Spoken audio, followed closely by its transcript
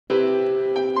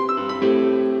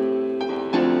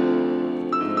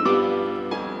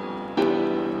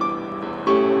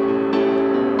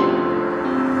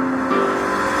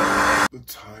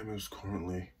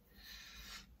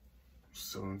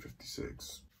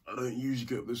7:56. I don't usually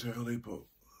get up this early, but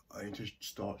I need to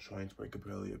start trying to wake up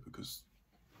earlier because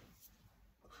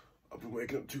I've been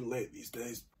waking up too late these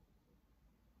days.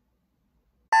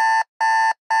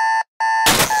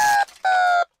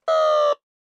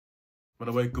 When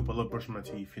I wake up, I love brushing my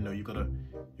teeth. You know, you gotta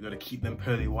keep them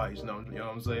pearly whites. You know what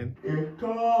I'm saying?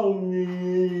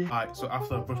 Alright, so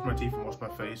after I brush my teeth and wash my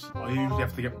face, I usually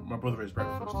have to get my brother his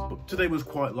breakfast. But today was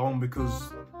quite long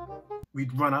because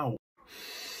we'd run out.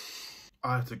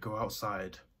 I had to go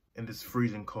outside in this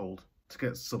freezing cold to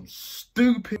get some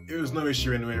stupid. It was no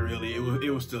issue anyway, really.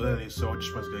 It was still early, so I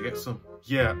just went to go get some.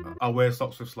 Yeah, I wear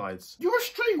socks with slides. You're a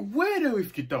straight weirdo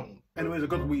if you don't. Anyways, I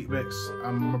got the Wheat Bix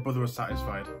and my brother was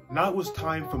satisfied. Now it was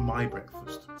time for my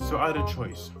breakfast. So I had a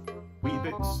choice, Wheat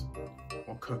Bix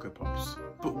or Cocoa Pops.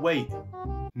 But wait,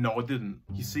 no I didn't.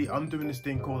 You see, I'm doing this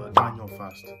thing called a Daniel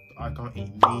fast. I can't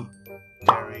eat meat,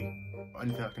 dairy, or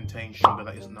anything that contains sugar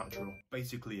that isn't natural.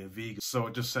 Basically a vegan. So I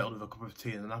just settled with a cup of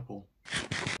tea and an apple.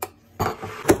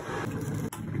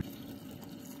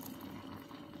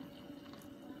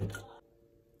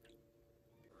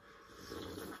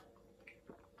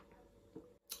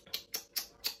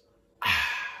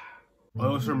 I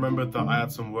also remembered that I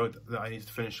had some work that I needed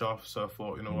to finish off, so I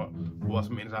thought, you know what, whilst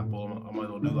I'm eating this apple, I might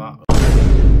as well do that.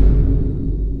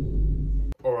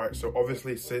 Alright, so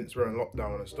obviously since we're in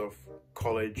lockdown and stuff,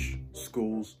 college,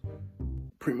 schools,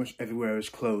 pretty much everywhere is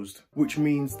closed, which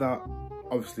means that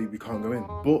obviously we can't go in.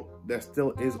 But there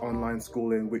still is online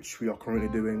schooling, which we are currently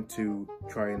doing to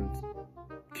try and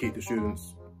keep the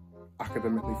students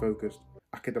academically focused.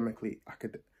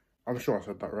 I'm sure I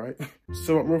said that right.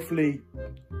 So at roughly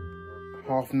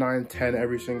 9:30, 10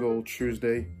 every single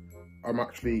Tuesday, I'm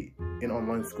actually in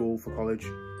online school for college.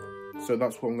 So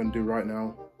that's what I'm going to do right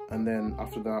now. And then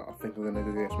after that, I think I'm going to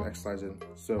go get some exercise in.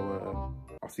 So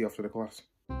I'll see you after the class.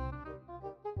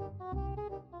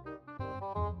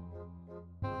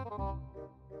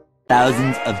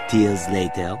 Thousands of tears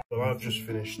later. Well, I've just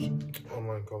finished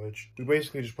online college. We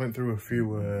basically just went through a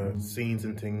few scenes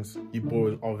and things. You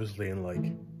boys obviously in like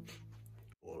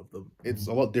all of them. It's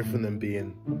a lot different than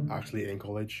being actually in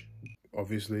college,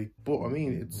 obviously. But I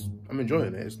mean, I'm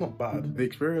enjoying it. It's not bad. The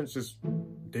experience is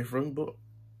different, but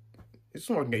it's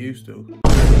something I can get used to.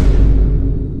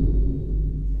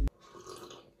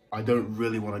 I don't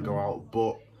really want to go out,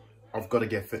 but I've got to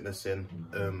get fitness in,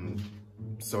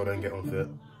 so I don't get unfit.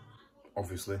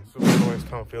 Obviously. So we're going to West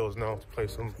Town Fields now to play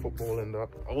some football and that.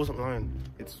 I wasn't lying.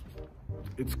 It's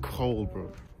cold, bro.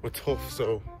 We're tough,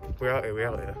 so we're out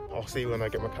here. I'll see you when I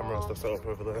get my camera and stuff set up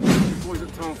over there. Boys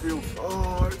at Town Fields.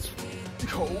 Oh, it's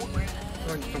cold, man.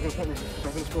 Right, I'm gonna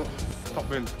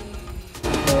pop in.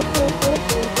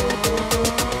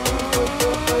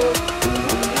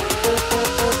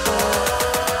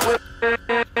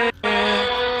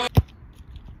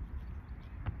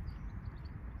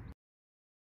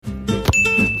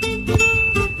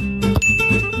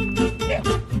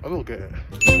 I will get it.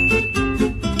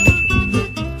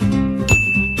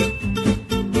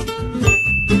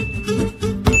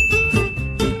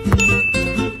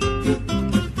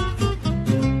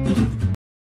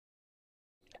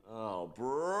 Oh,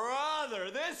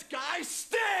 brother, this guy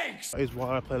stinks! That is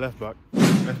why I play left back.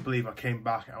 Best believe I came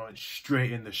back and I went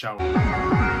straight in the shower.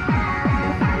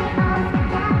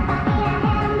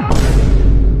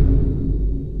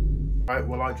 Right,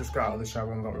 well, I just got out of the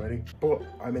shower and got ready, but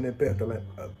I'm in a bit of a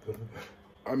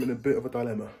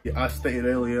dilemma. Yeah, as stated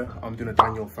earlier, I'm doing a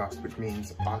Daniel fast, which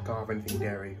means I can't have anything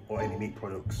dairy or any meat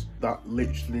products. That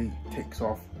literally ticks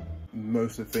off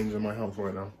most of the things in my house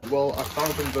right now. Well, I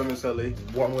found some vermicelli.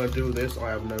 What I'm gonna do with this, I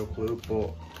have no clue,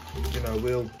 but you know,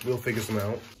 we'll figure some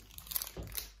out.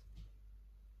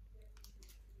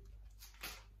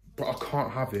 But I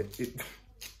can't have it.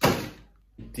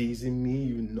 Teasing me,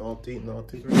 you naughty.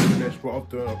 Finish what I've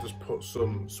done, I've just put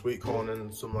some sweet corn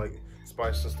and some like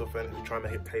spice and stuff in it to try and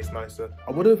make it taste nicer.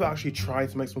 I would have actually tried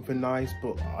to make something nice,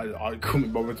 but I couldn't be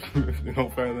bothered, in all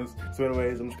fairness. So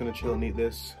anyways, I'm just gonna chill and eat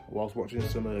this whilst watching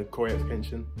some Korean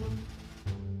Kenshin.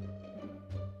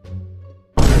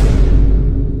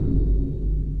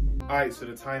 Alright, so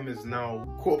the time is now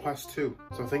 2:15.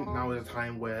 So I think now is a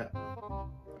time where a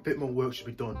bit more work should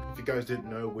be done. If you guys didn't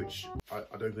know, which I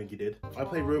don't think you did, I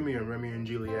play Romeo and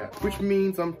Juliet, which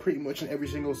means I'm pretty much in every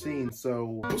single scene. So,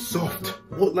 what's soft?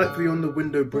 What light for you on the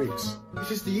window breaks?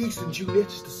 This is the east and Juliet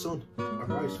is the sun.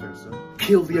 Arise, fair son.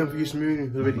 Kill the envious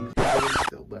moon already.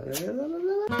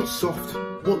 What's soft?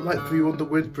 What light for you on the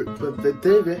wind breaks?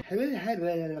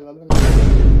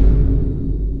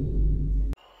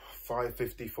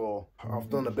 5:54. I've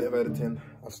done a bit of editing.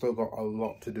 I've still got a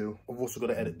lot to do. I've also got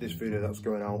to edit this video that's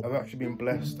going out. I've actually been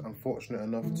blessed and fortunate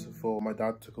enough for my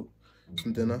dad to cook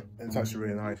some dinner. And it's actually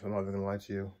really nice, I'm not even gonna lie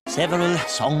to you. Several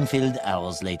song-filled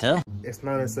hours later. It's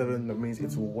 9:07, that means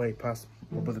it's way past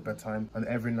my brother's bedtime. And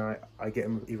every night I get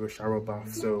him either a shower or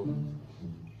bath, so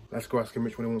let's go ask him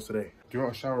which one he wants today. Do you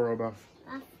want a shower or a bath?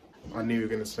 Bath. I knew you were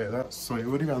gonna say that. Sorry,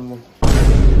 what do you want?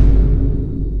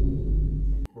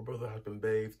 My brother has been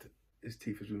bathed, his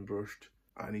teeth has been brushed,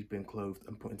 and he's been clothed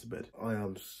and put into bed. I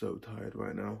am so tired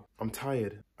right now. I'm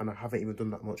tired, and I haven't even done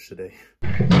that much today.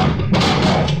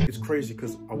 It's crazy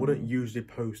because I wouldn't usually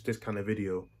post this kind of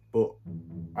video, but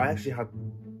I actually had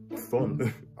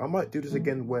fun. I might do this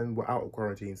again when we're out of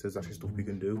quarantine, so there's actually stuff we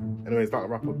can do. Anyways, that'll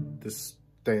wrap up this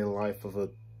day in life of a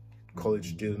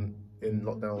college student in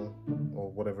lockdown,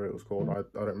 or whatever it was called. I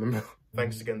don't remember.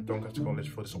 Thanks again, Doncaster College,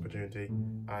 for this opportunity.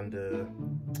 And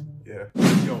yeah.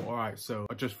 Yo, alright, so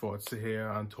I just thought I'd sit here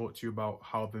and talk to you about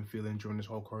how I've been feeling during this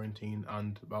whole quarantine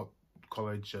and about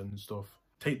college and stuff.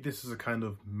 Take this as a kind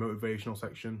of motivational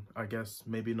section, I guess.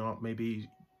 Maybe not, maybe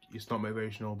it's not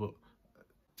motivational, but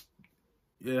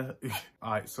yeah.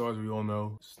 Alright, so as we all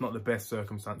know, it's not the best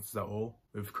circumstances at all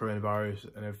with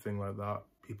coronavirus and everything like that.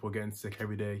 People are getting sick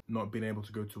every day, not being able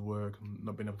to go to work,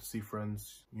 not being able to see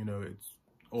friends. You know, it's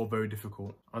all very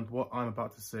difficult. And what I'm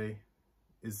about to say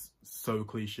is so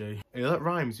cliche. Yeah, that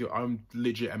rhymes. I'm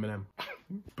legit Eminem.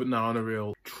 But now on a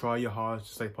real, try your hardest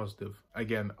to stay positive.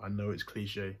 Again, I know it's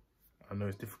cliche. I know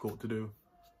it's difficult to do,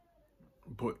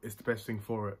 but it's the best thing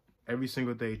for it. Every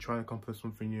single day, try and accomplish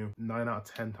something new. 9 out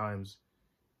of 10 times,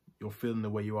 you're feeling the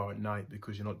way you are at night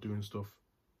because you're not doing stuff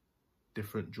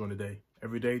different during the day.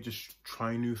 Every day, just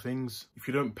try new things. If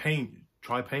you don't paint,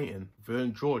 try painting. If you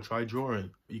don't draw, try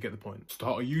drawing. You get the point.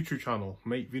 Start a YouTube channel.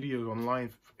 Make videos online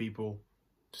for people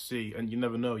to see, and you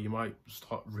never know, you might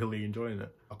start really enjoying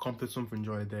it. Accomplish something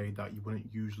during the day that you wouldn't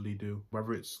usually do.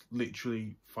 Whether it's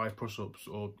literally 5 push-ups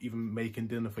or even making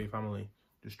dinner for your family.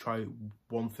 Just try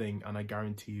one thing and I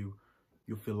guarantee you,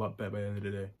 you'll feel a lot better by the end of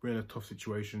the day. We're in a tough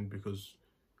situation because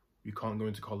you can't go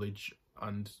into college,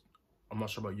 and I'm not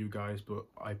sure about you guys, but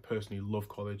I personally love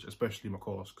college, especially my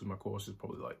course, because my course is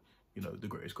probably like, you know, the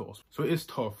greatest course. So it is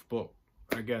tough, but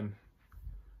again,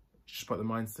 it's just about the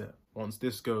mindset. Once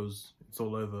this goes, it's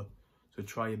all over. So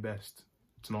try your best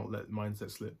to not let the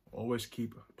mindset slip. Always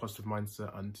keep a positive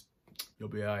mindset and you'll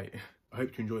be alright. I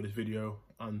hope you enjoyed this video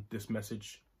and this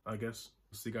message, I guess.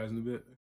 See you guys in a bit.